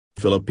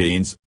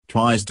Philippines,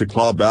 tries to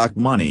claw back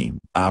money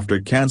after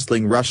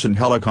cancelling Russian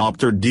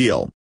helicopter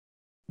deal.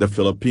 The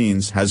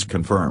Philippines has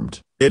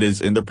confirmed it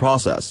is in the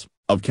process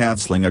of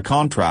cancelling a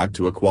contract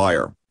to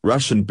acquire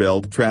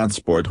Russian-built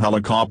transport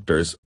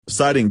helicopters,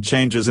 citing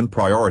changes in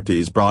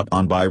priorities brought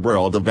on by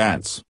world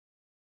events.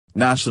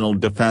 National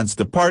Defense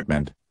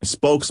Department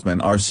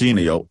spokesman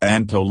Arsenio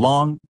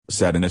Andolong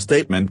said in a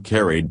statement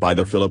carried by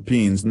the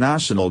Philippines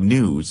National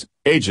News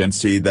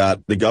Agency that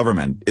the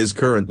government is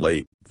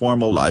currently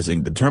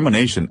formalizing the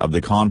termination of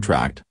the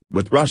contract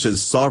with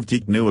Russia's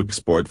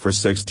Sovtechnoexport for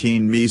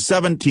 16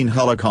 Mi-17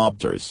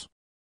 helicopters.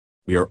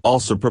 We are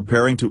also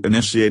preparing to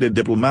initiate a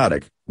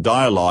diplomatic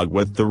dialogue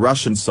with the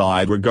Russian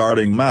side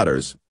regarding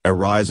matters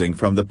arising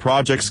from the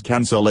project's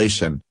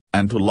cancellation,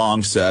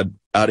 Andolong said,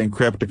 adding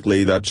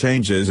cryptically that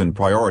changes in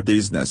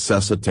priorities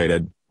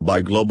necessitated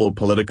by global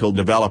political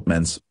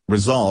developments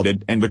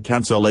resulted in the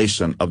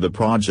cancellation of the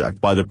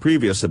project by the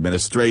previous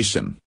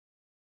administration.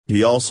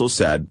 He also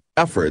said,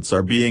 efforts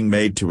are being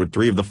made to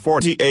retrieve the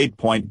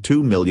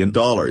 $48.2 million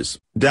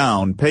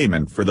down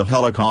payment for the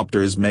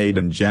helicopters made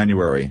in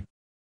January.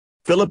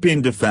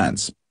 Philippine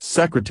Defense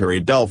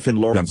Secretary Delfin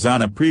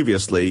Lorenzana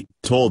previously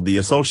told the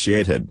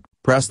Associated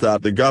Press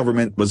that the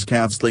government was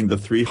canceling the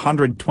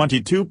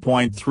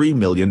 $322.3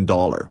 million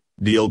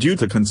deal due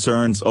to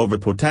concerns over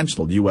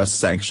potential U.S.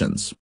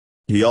 sanctions.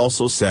 He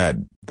also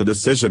said, the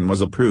decision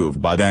was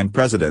approved by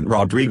then-President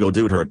Rodrigo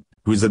Duterte,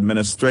 whose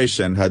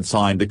administration had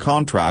signed a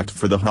contract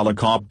for the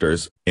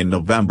helicopters in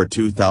November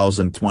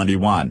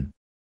 2021.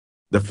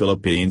 The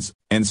Philippines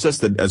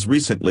insisted as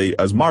recently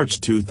as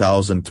March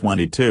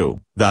 2022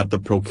 that the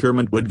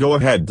procurement would go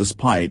ahead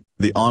despite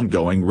the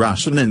ongoing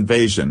Russian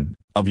invasion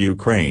of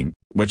Ukraine,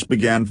 which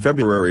began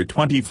February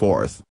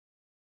 24.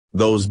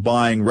 Those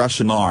buying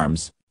Russian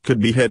arms could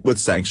be hit with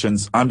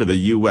sanctions under the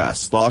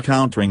U.S. law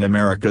countering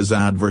America's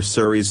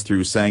adversaries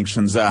through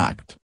Sanctions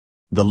Act.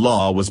 The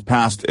law was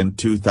passed in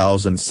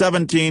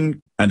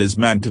 2017 and is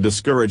meant to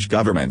discourage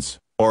governments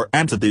or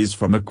entities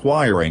from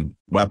acquiring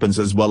weapons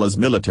as well as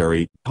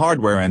military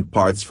hardware and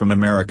parts from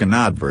American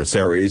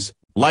adversaries,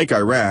 like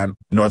Iran,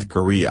 North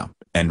Korea,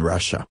 and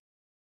Russia.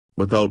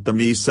 Without the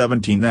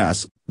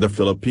Mi-17s, the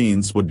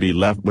Philippines would be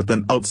left with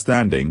an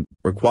outstanding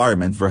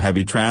requirement for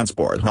heavy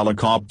transport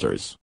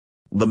helicopters.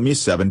 The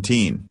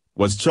Mi-17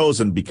 was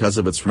chosen because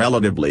of its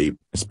relatively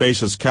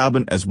spacious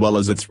cabin as well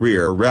as its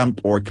rear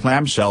ramp or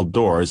clamshell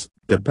doors,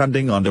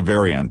 depending on the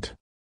variant.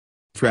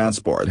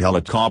 Transport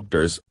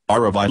helicopters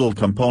are a vital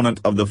component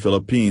of the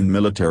Philippine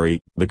military.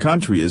 The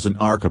country is an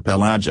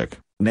archipelagic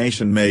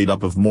nation made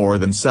up of more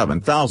than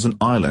 7,000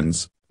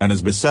 islands, and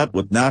is beset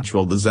with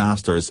natural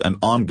disasters and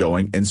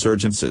ongoing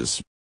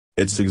insurgencies.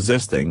 Its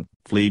existing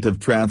fleet of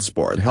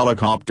transport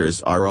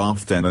helicopters are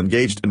often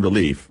engaged in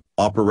relief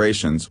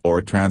operations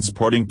or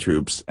transporting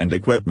troops and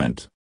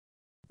equipment.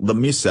 The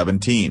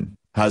Mi-17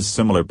 has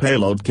similar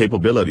payload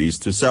capabilities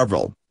to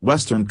several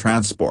Western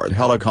transport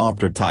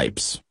helicopter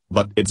types,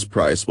 but its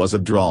price was a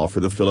draw for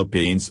the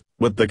Philippines,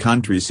 with the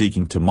country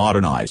seeking to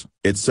modernize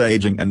its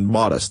aging and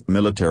modest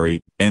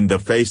military in the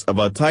face of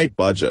a tight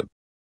budget.